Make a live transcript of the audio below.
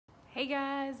Hey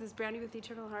guys, this is Brownie with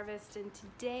Eternal Harvest, and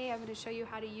today I'm going to show you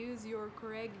how to use your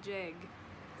Kreg Jig.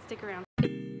 Stick around.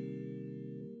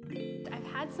 I've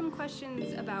had some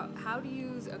questions about how to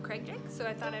use a Kreg Jig, so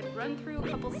I thought I'd run through a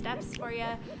couple steps for you.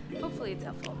 Hopefully it's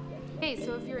helpful. Okay,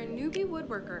 so if you're a newbie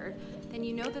woodworker, then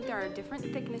you know that there are different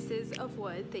thicknesses of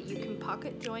wood that you can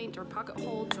pocket joint or pocket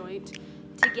hole joint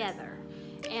together.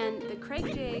 And the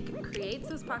Kreg Jig creates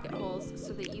those pocket holes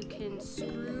so that you can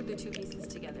screw the two pieces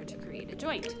together to create a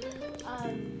joint.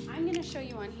 I'm going to show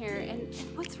you on here, and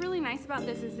what's really nice about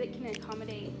this is it can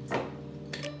accommodate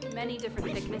many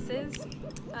different thicknesses.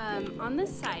 On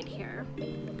this side here,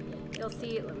 you'll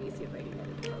see, let me see if I can get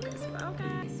it to focus.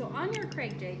 Okay. So on your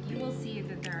Kreg Jig, you will see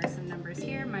that there are some numbers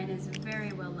here. Mine is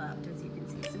very well loved, as you can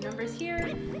see. Some numbers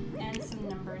here and some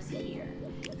numbers here.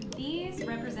 These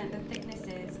represent the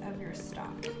thicknesses of your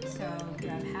stock. So you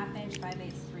have 1/2 inch,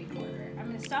 5/8, 3/4. I'm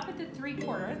going to stop at the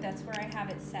 3/4. That's where I have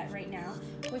it set right now,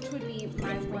 which would be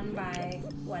my 1x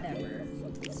whatever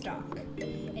stock.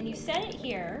 And you set it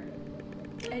here,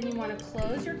 and you want to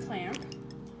close your clamp.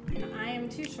 And I am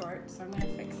too short, so I'm going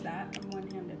to fix that. I'm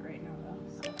one-handed right now, though.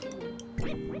 So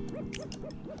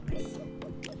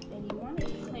and you want it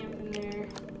to clamp in there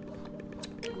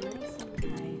nice and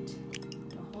tight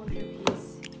to hold your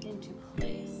piece into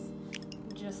place,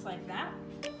 just like that.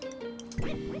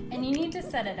 And you need to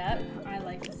set it up. I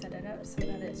like to set it up so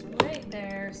that it's right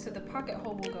there, so the pocket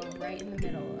hole will go right in the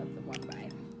middle of the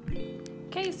 1x.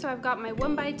 Okay, so I've got my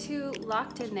 1x2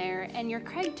 locked in there, and your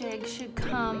Kreg Jig should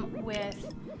come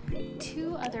with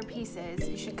 2 other pieces.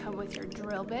 You should come with your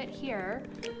drill bit here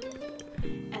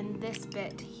and this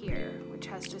bit here, which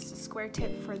has just a square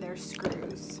tip for their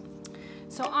screws.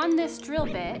 So on this drill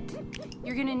bit,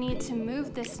 you're going to need to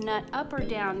move this nut up or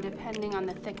down depending on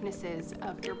the thicknesses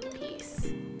of your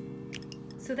piece.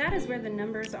 So that is where the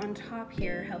numbers on top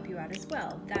here help you out as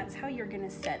well. That's how you're going to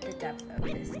set the depth of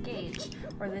this gauge,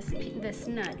 or this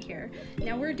nut here.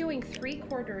 Now we're doing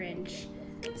 3/4 inch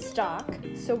stock,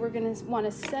 so we're going to want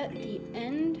to set the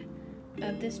end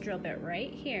of this drill bit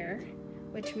right here,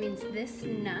 which means this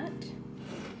nut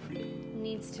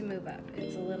needs to move up.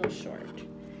 It's a little short.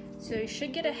 So you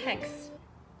should get a hex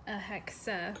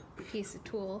piece of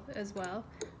tool as well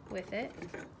with it.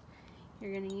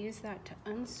 You're going to use that to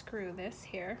unscrew this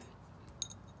here.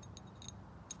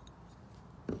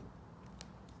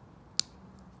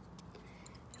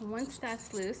 And once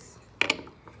that's loose,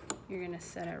 you're going to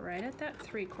set it right at that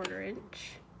 3/4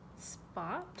 inch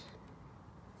spot.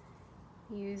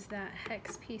 Use that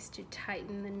hex piece to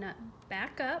tighten the nut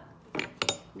back up.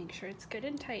 Make sure it's good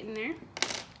and tight in there.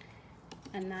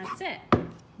 And that's it.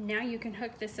 Now you can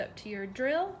hook this up to your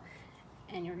drill,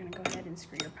 and you're going to go ahead and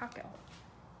screw your pocket hole.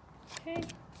 Okay,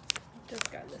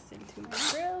 just got this into my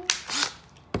drill.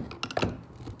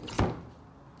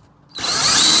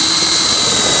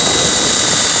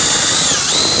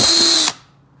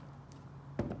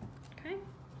 Okay,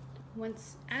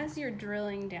 as you're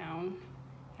drilling down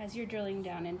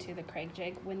into the Kreg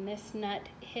Jig, when this nut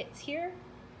hits here,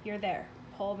 you're there.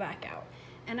 Pull back out.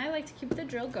 And I like to keep the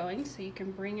drill going so you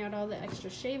can bring out all the extra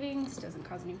shavings, doesn't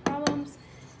cause any problems.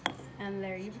 And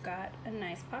there you've got a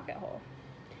nice pocket hole.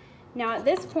 Now at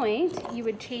this point, you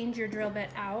would change your drill bit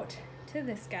out to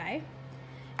this guy,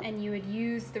 and you would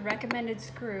use the recommended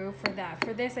screw for that.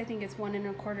 For this, I think it's 1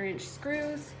 1/4 inch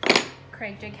screws.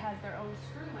 Kreg Jig has their own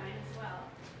screw line as well.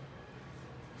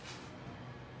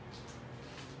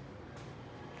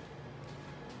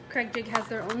 Kreg Jig has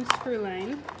their own screw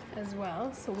line as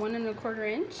well, so 1 1/4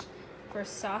 inch for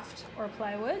soft or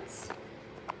plywoods.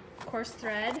 Coarse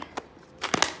thread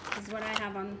is what I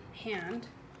have on hand,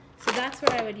 so that's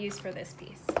what I would use for this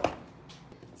piece.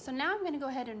 So now I'm going to go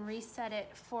ahead and reset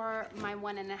it for my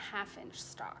 1 1/2 inch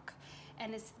stock,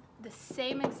 and it's the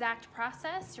same exact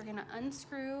process. You're going to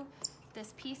unscrew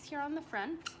this piece here on the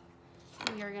front,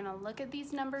 and you're going to look at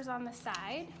these numbers on the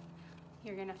side.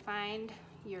 You're going to find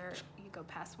you go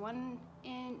past 1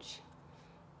 inch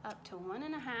up to 1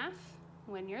 1/2.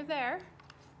 When you're there,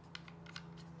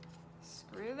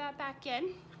 screw that back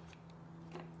in,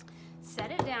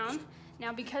 set it down.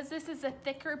 Now because this is a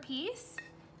thicker piece,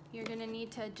 you're going to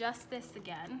need to adjust this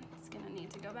again. It's going to need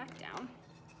to go back down.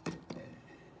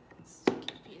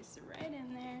 Stick your piece right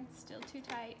in there. It's still too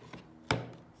tight.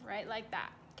 Right like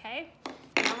that, okay?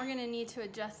 Now we're going to need to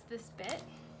adjust this bit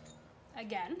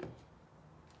again.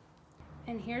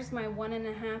 And here's my 1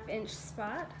 1/2 inch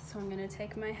spot. So I'm going to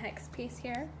take my hex piece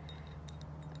here.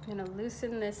 I'm going to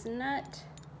loosen this nut.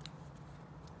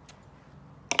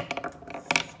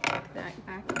 Stick that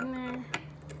back in there.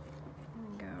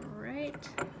 And go right.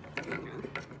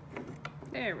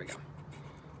 There we go.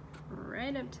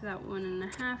 Right up to that 1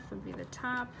 1/2 would be the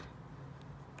top.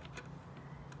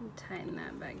 And tighten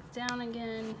that back down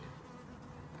again.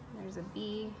 There's a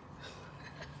B.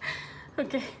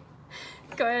 Okay,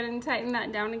 go ahead and tighten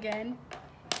that down again.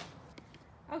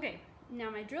 Okay,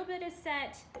 now my drill bit is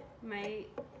set. My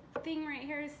thing right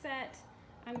here is set.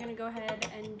 I'm gonna go ahead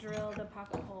and drill the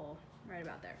pocket hole right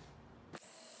about there.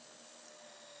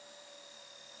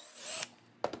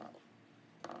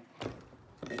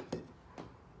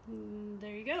 And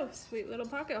there you go, sweet little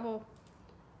pocket hole.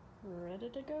 Ready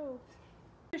to go.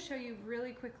 I'm gonna show you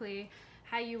really quickly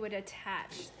how you would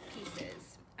attach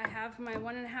pieces. I have my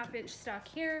 1.5 inch stock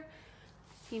here.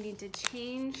 You need to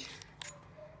change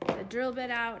the drill bit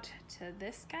out to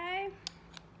this guy.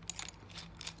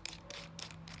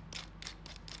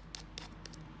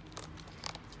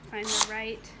 Find the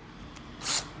right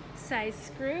size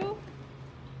screw.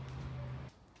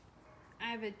 I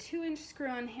have a 2-inch screw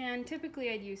on hand.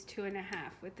 Typically I'd use 2.5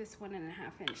 with this 1.5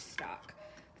 inch stock.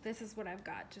 But this is what I've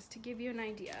got, just to give you an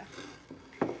idea.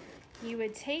 You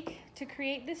would take, to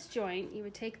create this joint, you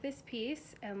would take this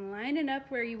piece and line it up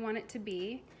where you want it to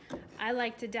be. I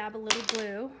like to dab a little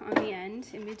glue on the end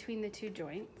in between the two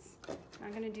joints. I'm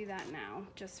not gonna do that now,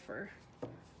 just for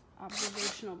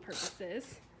observational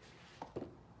purposes.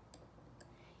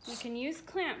 You can use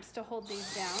clamps to hold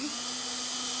these down.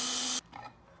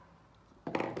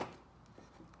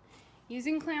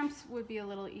 Using clamps would be a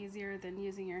little easier than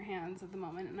using your hands at the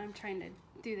moment, and I'm trying to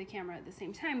do the camera at the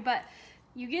same time, but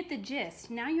you get the gist.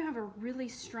 Now you have a really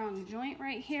strong joint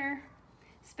right here,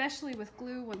 especially with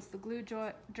glue. Once the glue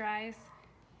dries,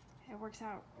 it works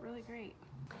out really great.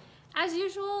 As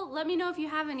usual, let me know if you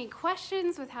have any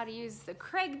questions with how to use the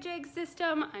Kreg Jig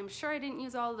system. I'm sure I didn't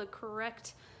use all the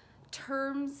correct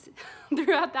terms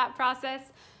throughout that process,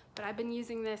 but I've been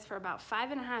using this for about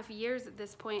 5.5 years at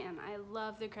this point, and I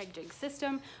love the Kreg Jig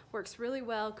system. Works really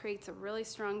well, creates a really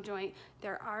strong joint.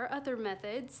 There are other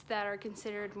methods that are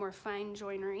considered more fine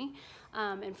joinery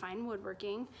and fine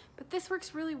woodworking, but this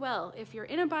works really well if you're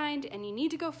in a bind and you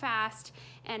need to go fast,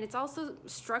 and it's also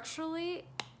structurally,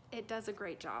 it does a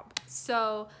great job.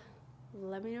 So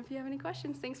let me know if you have any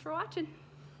questions. Thanks for watching.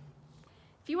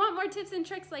 If you want more tips and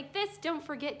tricks like this, don't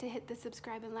forget to hit the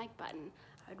subscribe and like button.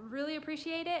 I'd really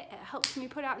appreciate it. It helps me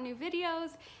put out new videos.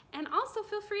 And also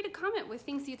feel free to comment with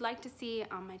things you'd like to see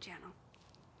on my channel.